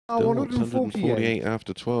Still 148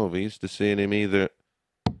 after 12. He's used to seeing him either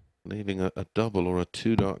leaving a double or a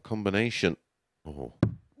 2-dart combination. Oh,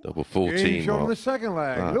 double 14. Well, on the second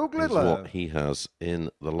leg. That Luke is Littler. what he has in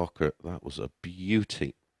the locker. That was a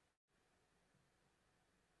beauty.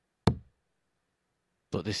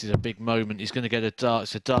 But this is a big moment. He's going to get a dart.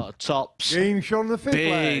 It's a dart of tops. Game shot on the fifth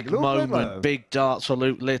leg. Big Luke moment. Littler. Big darts for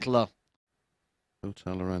Luke Littler.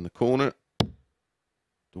 Hotel around the corner.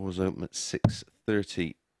 Doors open at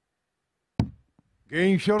 6:30.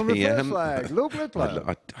 Game shot on the PM. first leg. Luke Littler.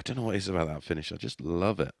 I don't know what it is about that finish. I just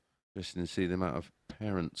love it. Interesting to see the amount of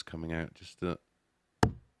parents coming out just to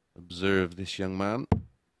observe this young man,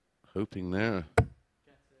 hoping their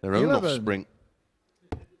own 11. offspring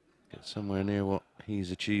get somewhere near what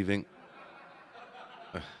he's achieving.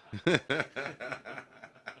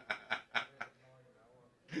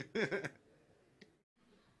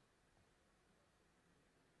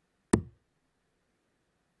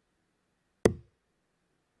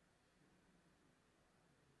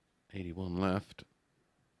 $81 left.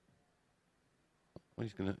 Oh,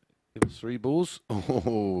 he's going to give us 3 balls.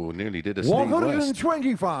 Oh, nearly did a Steve West.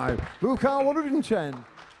 125. Luke R 110.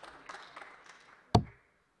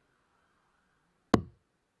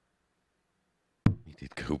 He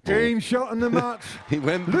did go ball. Game shot on the match. He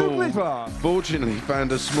went Luke ball. Littler. Fortunately,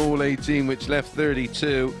 found a small 18, which left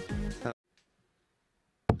 32. So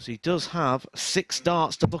he does have 6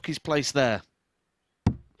 darts to book his place there.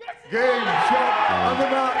 Game shot on the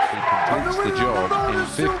match. He completes the job in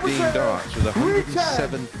 15 darts with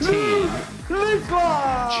 117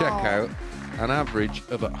 checkout, an average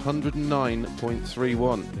of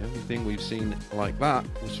 109.31. The only thing we've seen like that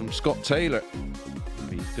was from Scott Taylor.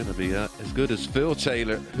 He's going to be as good as Phil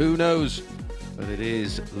Taylor. Who knows? But it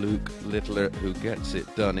is Luke Littler who gets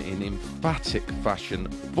it done in emphatic fashion.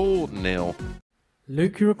 4-0.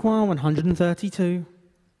 Luke, you require 132.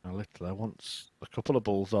 Now Littler wants a couple of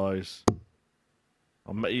bullseyes.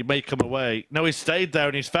 He may come away. No, he stayed there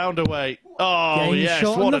and he's found a way. Oh, Game yes,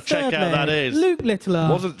 shot what on a the third checkout that leg. is. Luke Littler.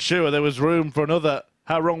 Wasn't sure there was room for another.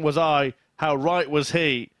 How wrong was I? How right was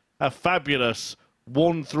he? A fabulous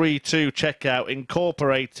 1-3-2 checkout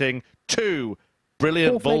incorporating 2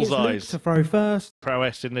 brilliant Fourth leg is Luke bullseyes. to throw first.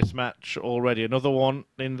 Prowess in this match already. Another one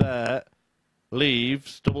in there.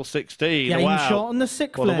 Leaves double 16. Game wow. shot on the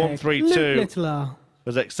sixth Well, the leg. 1-3-2 Luke Littler.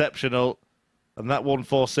 was exceptional. And that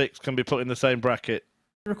 1-4-6 can be put in the same bracket.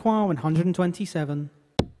 Require 127.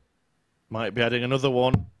 Might be adding another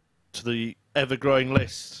one to the ever-growing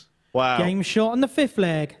list. Wow. Game shot on the fifth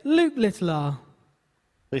leg. Luke Littler.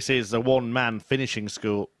 This is a one-man finishing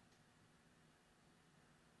school.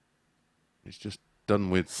 He's just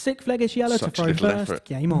done with Sixth leg is yellow to such throw little first. effort.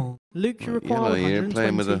 Game on. Luke, you require Yellow here, 120.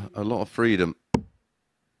 playing with a lot of freedom.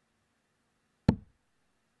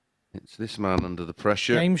 It's this man under the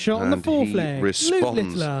pressure. Game shot on the and fourth he leg. Luke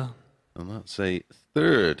responds. Littler. And that's a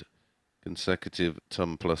 3rd consecutive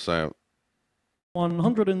ton plus out.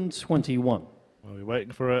 121. Well, we're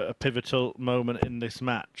waiting for a pivotal moment in this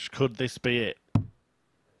match. Could this be it?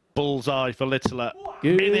 Bullseye for Littler.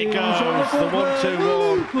 In it goes. The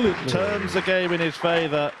 1-2-1 turns the game in his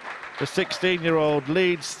favour. The 16-year-old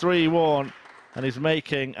leads 3-1 and is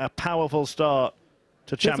making a powerful start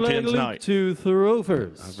to Champions Night. To throw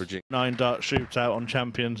first. Averaging 9-dart shootout on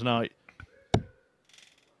Champions Night.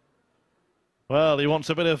 Well, he wants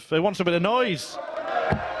a bit of noise.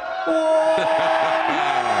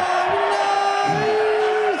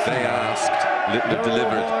 They asked, Littler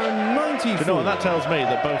delivered. Do you know what that tells me?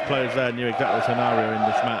 That both players there knew exactly the scenario in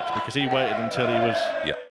this match, because he waited until he was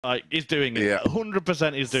like, he's doing it. Yeah.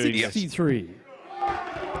 100% he's doing it. 63. Hit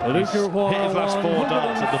his last 4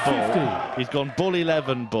 darts at the bull. He's gone bull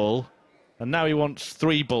 11 bull, and now he wants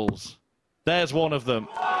 3 bulls. There's one of them.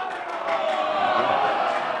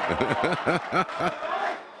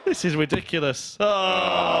 This is ridiculous.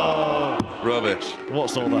 Oh, Rubbish.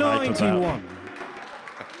 what's all the hype about? 91.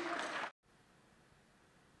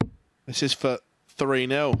 This is for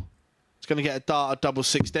 3-0. It's going to get a dart at double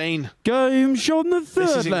 16. Game shot on the This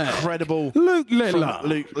third is leg. incredible. Luke Littler. From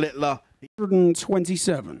Luke Littler.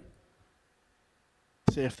 127.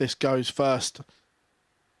 See if this goes first.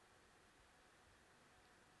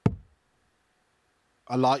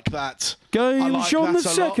 I like that. I Game like shot on the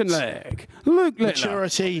that a second lot. leg. Luke Littler.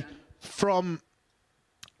 Maturity from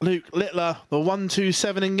Luke Littler. The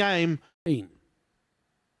 1-2-7 in game.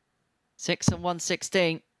 6 and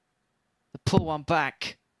 116. The pull one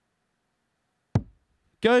back.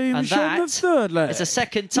 Game And shot on the that third leg. It's a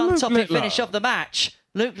second ton Luke topping Littler. finish of the match.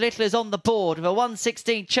 Luke Littler's on the board with a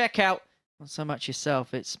 116 checkout. Not so much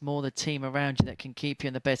yourself, it's more the team around you that can keep you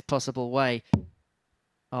in the best possible way.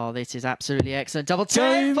 Oh, this is absolutely excellent. Double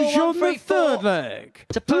 10 Game for shot the 1-3-4 third leg.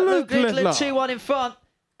 to put Luke Littler Littler. 2-1 in front.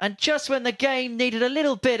 And just when the game needed a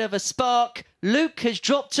little bit of a spark, Luke has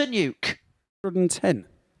dropped a nuke. 110.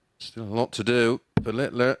 Still a lot to do, but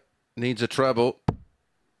Littler needs a treble.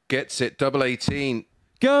 Gets it, double 18.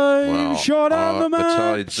 Game shot out the the match.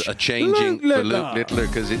 tides are changing for Luke Littler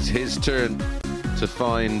because it's his turn to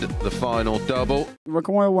find the final double.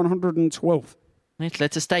 Require 112. Littler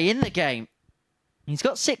to stay in the game. He's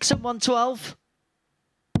got 6 and 112.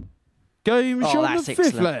 Game shot that's the fifth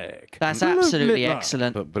excellent. leg. That's Luke absolutely Littler.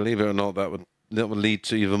 excellent. But believe it or not, that would lead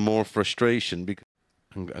to even more frustration. Because,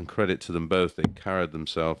 and credit to them both, they carried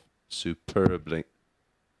themselves superbly.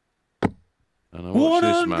 And I watched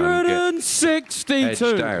this man get 162.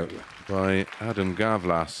 edged out by Adam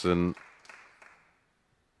Gavlas, and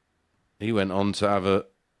he went on to have an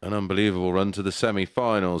unbelievable run to the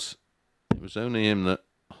semi-finals. It was only him that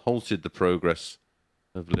halted the progress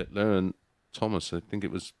of Littler and Thomas. I think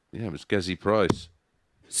it was Gezi Price.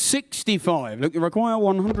 65. Look, you require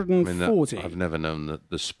 140. I've never known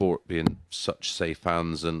the sport be in such safe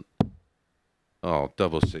hands, and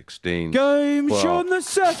double 16. Game shot the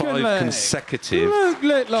second 5 leg. consecutive Luke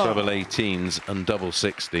Littler. double 18s and double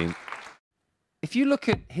 16. If you look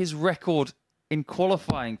at his record in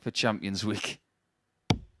qualifying for Champions Week,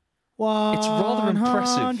 it's rather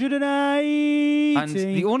impressive. 180. And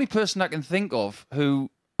the only person I can think of who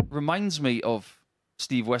reminds me of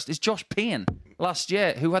Steve West is Josh Payne last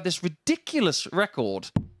year, who had this ridiculous record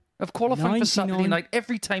of qualifying for Saturday 99. night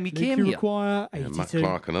every time he Luke, came you here. require Yeah, 82. Matt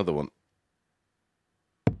Clark, another one.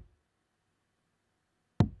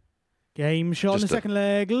 Game shot in the Just a second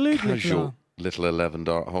leg. Luke Casual Littler. little 11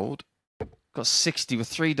 dart hold. Got 60 with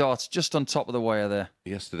 3 darts just on top of the wire there.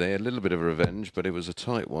 Yesterday, a little bit of revenge, but it was a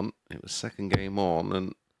tight one. It was second game on,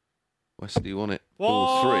 and Westy won it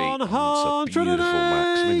all 3. And it's a beautiful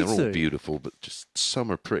max. I mean, they're all beautiful, but just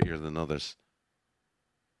some are prettier than others.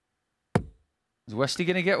 Is Westy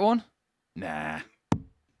going to get one? Nah.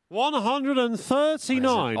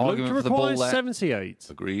 139. Luke Argument for the ball requires there. 78.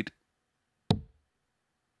 Agreed.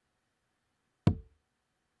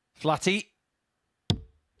 Flatty.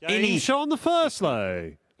 Game shot on the first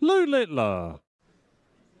leg. Luke Littler.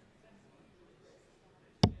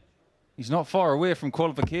 He's not far away from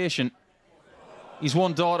qualification. He's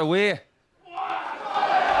 1 dart away. And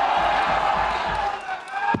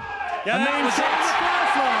that was it.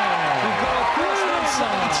 We've got our first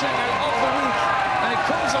man checkout of the week, and it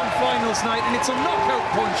comes on finals night, and it's a knockout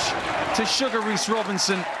punch to Sugar Reese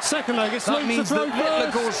Robinson. Second leg, it's That Luke means to that throw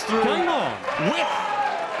Littler first. goes through Game on. with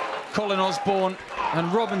Colin Osborne,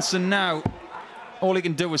 and Robinson now, all he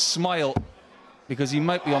can do is smile, because he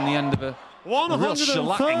might be on the end of a real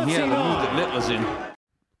shellacking here, the mood that Littler's in.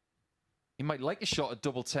 He might like a shot at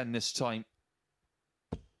double 10 this time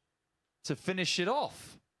to finish it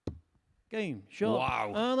off. Game shot.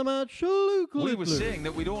 Wow. And the match, Luke Littler. We were saying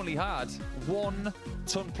that we'd only had 1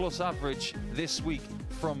 ton plus average this week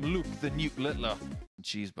from Luke the Nuke Littler.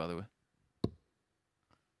 Cheese, by the way.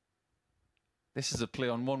 This is a play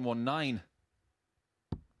on 119.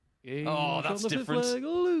 Game Oh, shot that's on the fifth different. leg,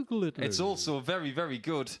 Luke Littler. It's also very, very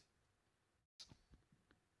good.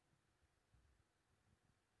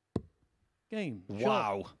 Game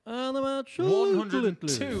Wow. shot. And the match, Luke Littler.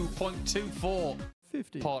 102.24.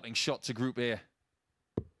 50. Parting shot to Group A.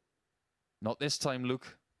 Not this time,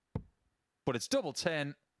 Luke. But it's double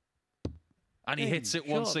 10. And he hits it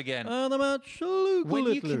once again. And the match, Luke When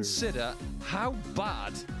you Littler. consider how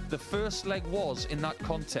bad the first leg was in that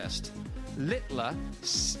contest, Littler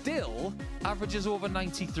still averages over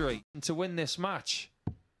 93 to win this match.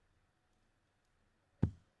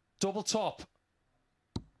 Double top.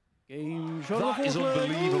 Game shot That on the is fourth leg,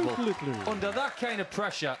 unbelievable. Luke Littler. Under that kind of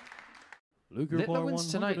pressure, Luke Littler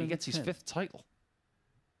wins tonight. He gets his 5th title.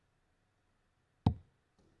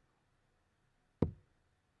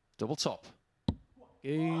 Double top.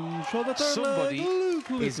 Game shot the third Somebody leg,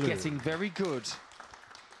 Luke is Littler. getting very good.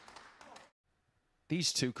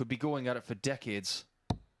 These two could be going at it for decades.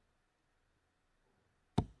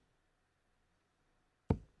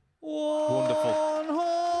 Wonderful.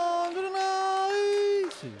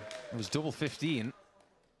 190. It was double 15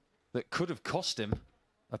 that could have cost him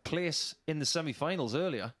a place in the semi-finals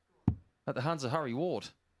earlier at the hands of Harry Ward.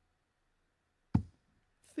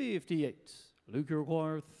 58. Luke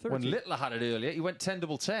requires 30. When Littler had it earlier, he went 10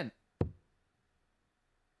 double 10.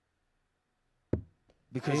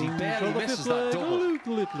 Because he Game barely shot the misses fifth that leg, double. Luke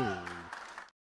Littler.